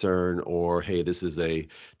concern, or hey, this is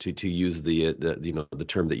to use the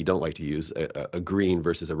term that you don't like to use, a green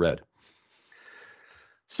versus a red?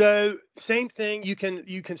 So same thing. You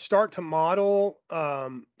can start to model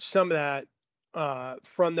some of that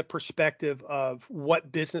from the perspective of what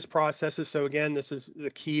business processes. So again, this is the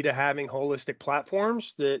key to having holistic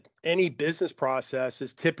platforms, that any business process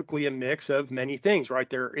is typically a mix of many things, right?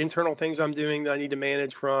 There are internal things I'm doing that I need to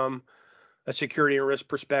manage from a security and risk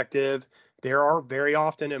perspective. There are very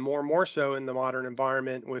often, and more so in the modern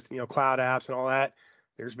environment with cloud apps and all that,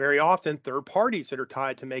 there's very often third parties that are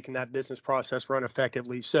tied to making that business process run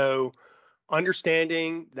effectively. So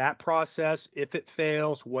understanding that process, if it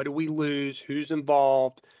fails, what do we lose, who's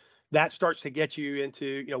involved, that starts to get you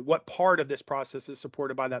into, what part of this process is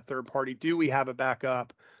supported by that third party. Do we have a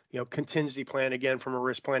backup, contingency plan, again, from a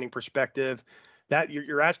risk planning perspective? That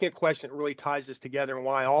you're asking a question that really ties this together, and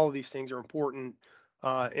why all of these things are important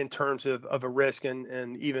in terms of a risk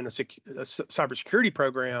and even a cybersecurity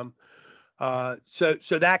program. So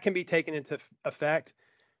that can be taken into effect.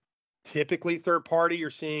 Typically, third party, you're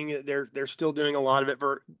seeing they're still doing a lot of it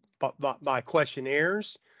by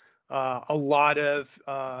questionnaires. A lot of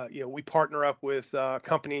we partner up with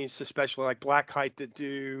companies, especially like Black Kite, that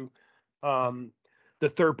do the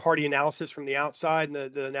third party analysis from the outside.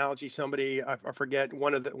 And the analogy I forget,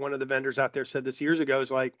 one of the vendors out there said this years ago, is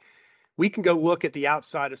like, we can go look at the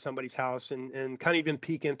outside of somebody's house and kind of even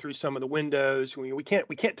peek in through some of the windows. We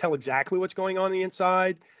can't tell exactly what's going on the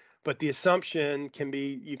inside, but the assumption can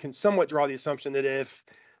be, you can somewhat draw the assumption that if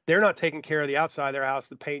they're not taking care of the outside of their house,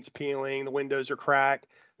 the paint's peeling, the windows are cracked,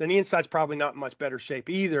 then the inside's probably not in much better shape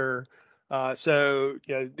either. So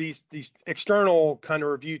these external kind of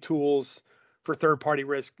review tools for third-party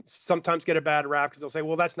risk sometimes get a bad rap because they'll say,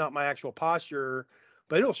 well, that's not my actual posture,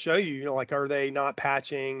 but it'll show you, like, are they not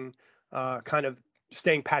patching, kind of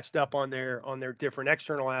staying patched up on their different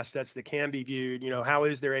external assets that can be viewed. How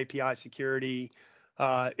is their API security?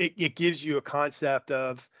 It gives you a concept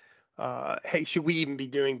of, hey, should we even be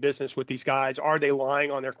doing business with these guys? Are they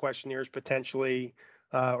lying on their questionnaires potentially?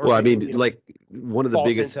 Well, I mean, like, one of the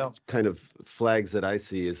biggest intel kind of flags that I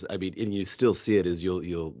see is, I mean, and you still see it, is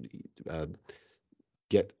you'll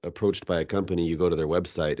get approached by a company, you go to their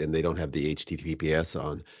website and they don't have the HTTPS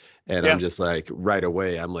on. And Yeah. I'm just like, right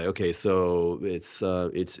away, I'm like, okay, so it's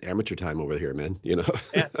amateur time over here, man. Yeah.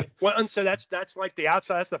 Well, and so that's like the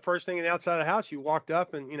outside. That's the first thing in the outside of the house. You walked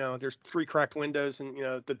up and, there's 3 cracked windows and,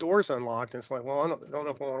 the door's unlocked. And it's like, well, I don't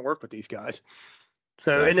know if I want to work with these guys.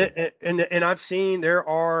 So, Exactly. and I've seen there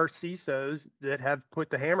are CISOs that have put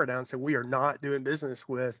the hammer down and said, we are not doing business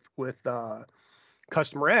with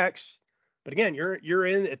customer X. But again, you're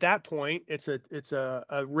in at that point. It's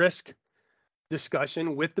a risk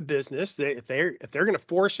discussion with the business. If they're going to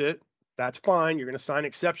force it, that's fine. You're going to sign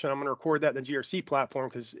exception. I'm going to record that in the GRC platform,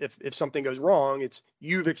 because if something goes wrong, it's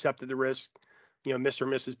you've accepted the risk, Mr. or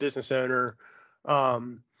Mrs. Business owner.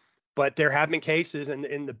 But there have been cases,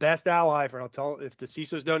 and the best ally if the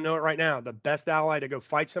CISOs don't know it right now, the best ally to go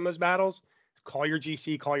fight some of those battles is call your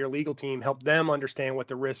GC, call your legal team, help them understand what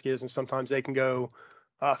the risk is, and sometimes they can go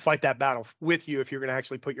fight that battle with you if you're going to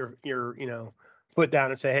actually put your foot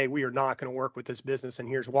down and say, hey, we are not going to work with this business, and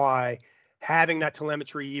here's why. Having that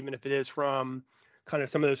telemetry, even if it is from kind of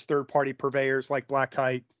some of those third-party purveyors like Black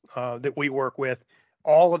Kite that we work with,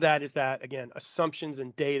 all of that is that, again, assumptions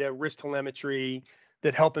and data, risk telemetry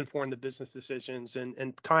that help inform the business decisions,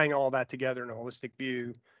 and tying all that together in a holistic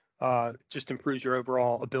view just improves your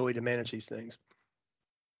overall ability to manage these things.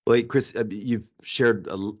 Well, hey, Chris, you've shared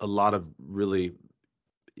a lot of really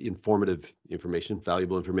informative information,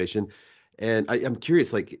 valuable information. And I'm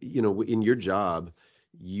curious, like, in your job,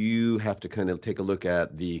 you have to kind of take a look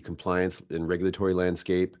at the compliance and regulatory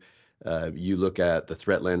landscape. You look at the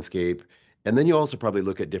threat landscape, and then you also probably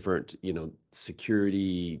look at different,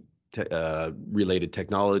 security related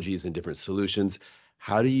technologies and different solutions.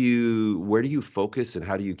 Where do you focus, and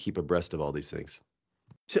how do you keep abreast of all these things?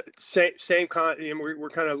 Same we're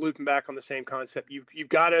kind of looping back on the same concept. You've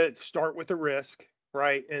got to start with the risk,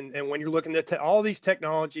 right? And when you're looking at all these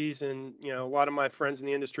technologies, and a lot of my friends in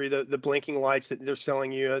the industry, the blinking lights that they're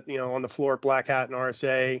selling you, on the floor at Black Hat and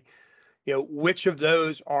RSA, which of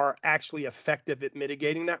those are actually effective at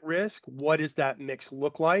mitigating that risk? What does that mix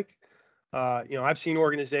look like? I've seen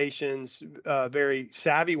organizations, very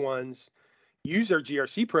savvy ones, use their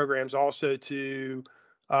GRC programs also to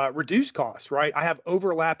reduce costs, right? I have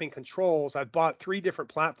overlapping controls. I've bought 3 different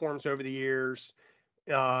platforms over the years,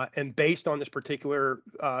 and based on this particular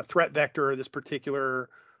threat vector, this particular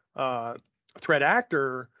threat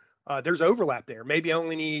actor, there's overlap there. Maybe I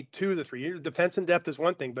only need 2 of the 3. Defense in depth is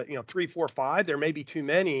one thing, but 3, 4, 5, there may be too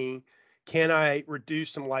many. Can I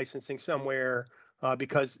reduce some licensing somewhere?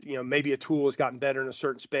 Because maybe a tool has gotten better in a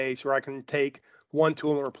certain space, or I can take one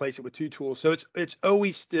tool and replace it with 2 tools. So it's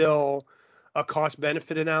always still a cost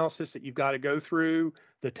benefit analysis that you've got to go through.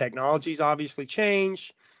 The technologies obviously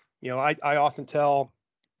change. I often tell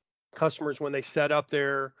customers when they set up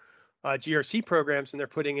their GRC programs and they're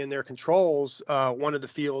putting in their controls, one of the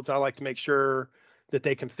fields I like to make sure that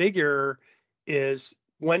they configure is,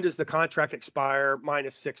 when does the contract expire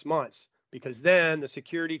minus 6 months? Because then the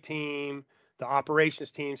security team, The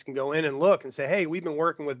operations teams can go in and look and say, hey, we've been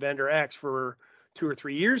working with vendor X for 2 or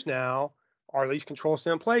 3 years now. Are these controls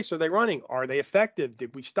still in place? Are they running? Are they effective?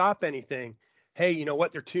 Did we stop anything? Hey, you know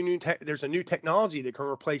what? There's a new technology that can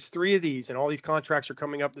replace 3 of these, and all these contracts are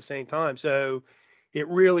coming up at the same time. So it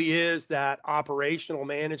really is that operational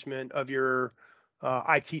management of your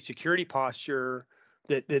IT security posture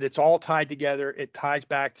that it's all tied together. It ties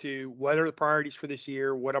back to what are the priorities for this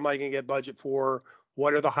year? What am I going to get budget for?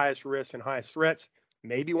 What are the highest risks and highest threats?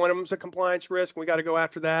 Maybe one of them is a compliance risk. We got to go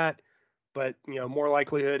after that. But, more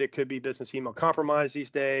likelihood it could be business email compromise these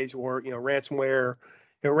days, or, ransomware.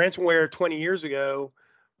 Ransomware 20 years ago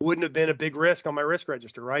wouldn't have been a big risk on my risk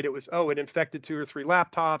register, right? It was, it infected 2 or 3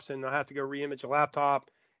 laptops and I have to go reimage a laptop.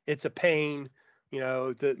 It's a pain.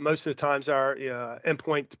 Most of the times our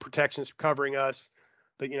endpoint protection is covering us.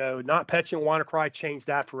 But, NotPetya and WannaCry changed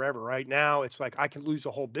that forever. Right now, it's like I can lose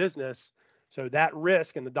a whole business. So that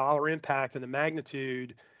risk and the dollar impact and the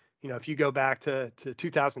magnitude, if you go back to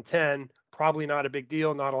 2010, probably not a big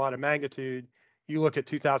deal, not a lot of magnitude. You look at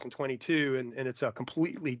 2022 and it's a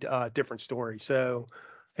completely different story. So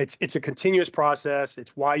it's a continuous process.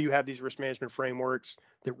 It's why you have these risk management frameworks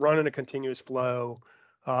that run in a continuous flow.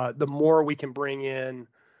 The more we can bring in,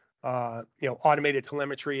 automated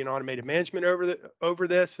telemetry and automated management over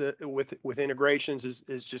this with integrations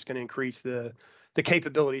is just going to increase the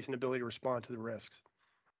capabilities and ability to respond to the risks.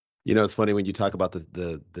 It's funny when you talk about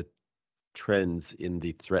the trends in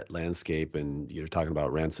the threat landscape, and you're talking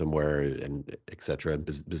about ransomware and et cetera, and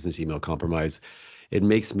business email compromise. It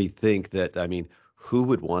makes me think that, who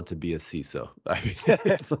would want to be a CISO?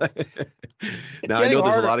 It's like, now I know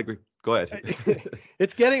there's a lot of. Go ahead.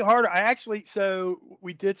 It's getting harder. So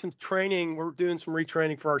we did some training. We're doing some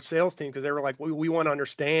retraining for our sales team because they were like, we want to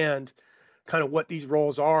understand kind of what these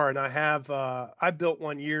roles are. And I built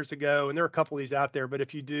one years ago, and there are a couple of these out there, but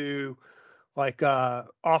if you do like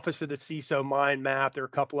Office of the CISO mind map, there are a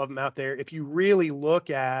couple of them out there. If you really look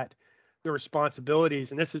at the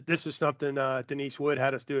responsibilities, and this is something Denise Wood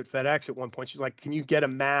had us do at FedEx at one point. She's like, can you get a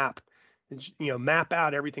map and map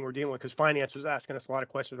out everything we're dealing with? Because finance was asking us a lot of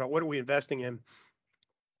questions about what are we investing in.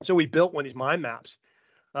 So we built one of these mind maps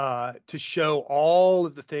to show all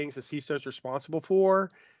of the things the CISO is responsible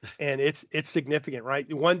for, and it's significant,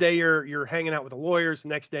 right? One day you're hanging out with the lawyers, the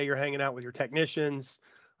next day you're hanging out with your technicians.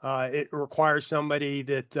 It requires somebody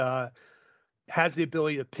that has the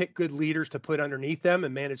ability to pick good leaders to put underneath them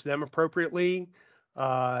and manage them appropriately,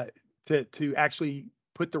 to actually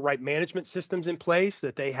put the right management systems in place,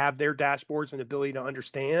 that they have their dashboards and ability to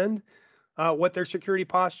understand what their security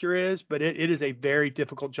posture is. But it is a very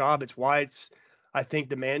difficult job. It's why it's, I think,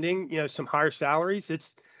 demanding some higher salaries.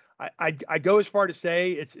 I go as far to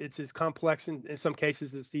say it's as complex in some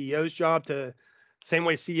cases as the CEO's job. Same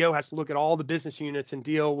way CEO has to look at all the business units and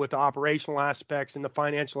deal with the operational aspects and the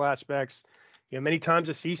financial aspects. Many times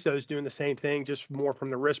the CISO is doing the same thing, just more from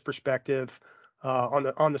the risk perspective on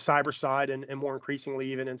the cyber side, and more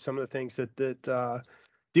increasingly even in some of the things that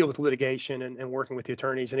deal with litigation and working with the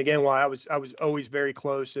attorneys. And again, why I was always very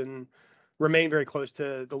close and remain very close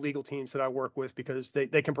to the legal teams that I work with, because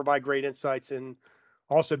they can provide great insights and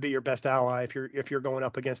also be your best ally if you're going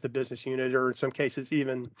up against a business unit, or in some cases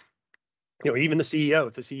even even the CEO.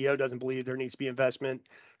 If the CEO doesn't believe there needs to be investment,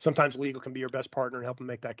 sometimes legal can be your best partner and help them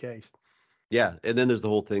make that case. Yeah, and then there's the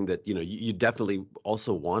whole thing that you definitely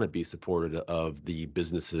also want to be supportive of the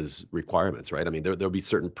business's requirements, right? There'll be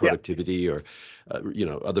certain productivity or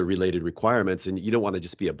other related requirements, and you don't want to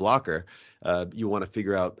just be a blocker. You want to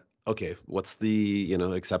figure out, okay, what's the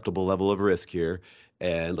acceptable level of risk here,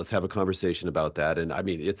 and let's have a conversation about that. And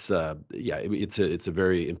it's it's a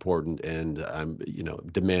very important and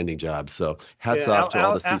demanding job. So hats off to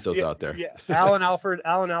all the CISOs out there. Yeah, Alan Alford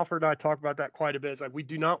and I talk about that quite a bit. It's like, we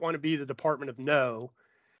do not want to be the department of no.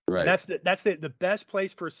 Right. And that's the best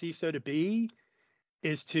place for a CISO to be,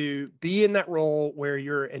 is to be in that role where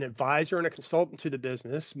you're an advisor and a consultant to the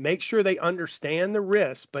business. Make sure they understand the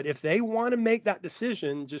risk, but if they want to make that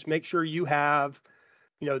decision, just make sure you have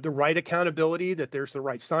the right accountability, that there's the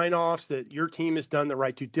right sign-offs, that your team has done the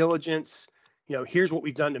right due diligence. Here's what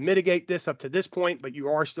we've done to mitigate this up to this point, but you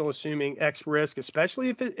are still assuming X risk, especially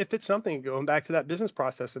if it's something, going back to that business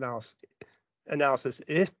process analysis,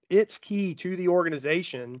 if it's key to the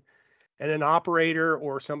organization and an operator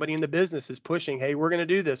or somebody in the business is pushing, hey, we're going to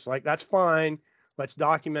do this, like, that's fine. Let's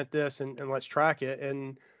document this and let's track it.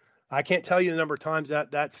 And I can't tell you the number of times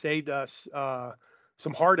that saved us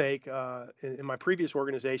some heartache in my previous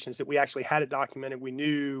organizations, that we actually had it documented. We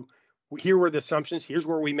knew here were the assumptions, here's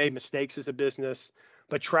where we made mistakes as a business,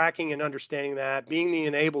 but tracking and understanding that, being the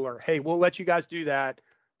enabler, hey, we'll let you guys do that,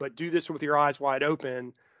 but do this with your eyes wide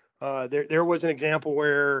open. There was an example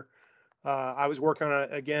where I was working on,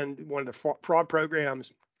 one of the fraud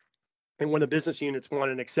programs, and one of the business units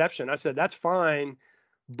wanted an exception. I said, that's fine,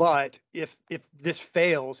 but if this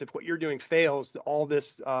fails, if what you're doing fails, all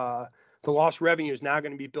this, the lost revenue is now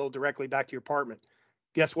going to be billed directly back to your apartment.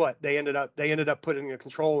 Guess what? They ended up putting a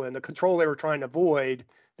control in. The control they were trying to avoid,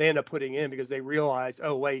 they ended up putting in because they realized,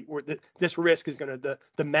 oh wait, this risk is going to,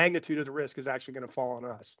 the magnitude of the risk is actually going to fall on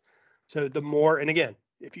us. So the more, and again,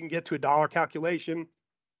 if you can get to a dollar calculation,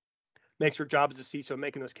 makes your job as a CISO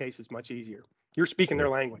making those cases much easier. You're speaking their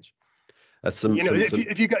language. That's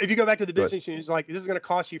if you go back to the business unit, it's like, this is going to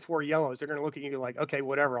cost you 4 yellows. They're going to look at you like, okay,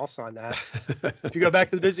 whatever, I'll sign that. If you go back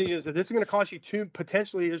to the business unit, this is going to cost you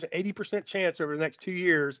potentially, there's an 80% chance over the next 2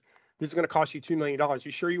 years, this is going to cost you $2 million.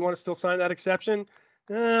 You sure you want to still sign that exception?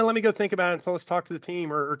 Let me go think about it until let's talk to the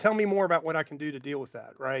team, or tell me more about what I can do to deal with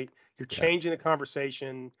that, right? You're changing the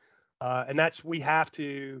conversation. And we have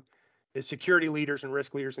to, as security leaders and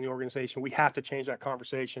risk leaders in the organization, we have to change that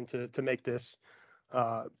conversation to make this,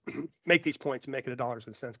 make these points and make it a dollars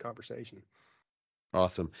and cents conversation.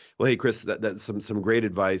 Awesome. Well, hey, Chris, that's some great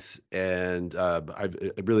advice, and I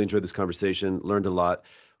really enjoyed this conversation. Learned a lot.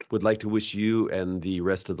 Would like to wish you and the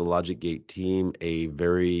rest of the LogicGate team a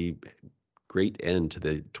very great end to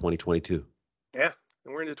the 2022. Yeah,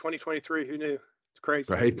 and we're into 2023. Who knew? It's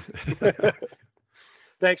crazy. Right.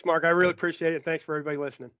 Thanks, Mark. I really appreciate it. Thanks for everybody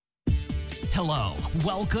listening. Hello,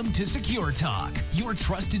 welcome to Secure Talk, your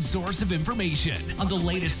trusted source of information on the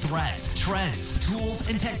latest threats, trends, tools,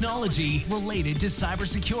 and technology related to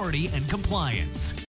cybersecurity and compliance.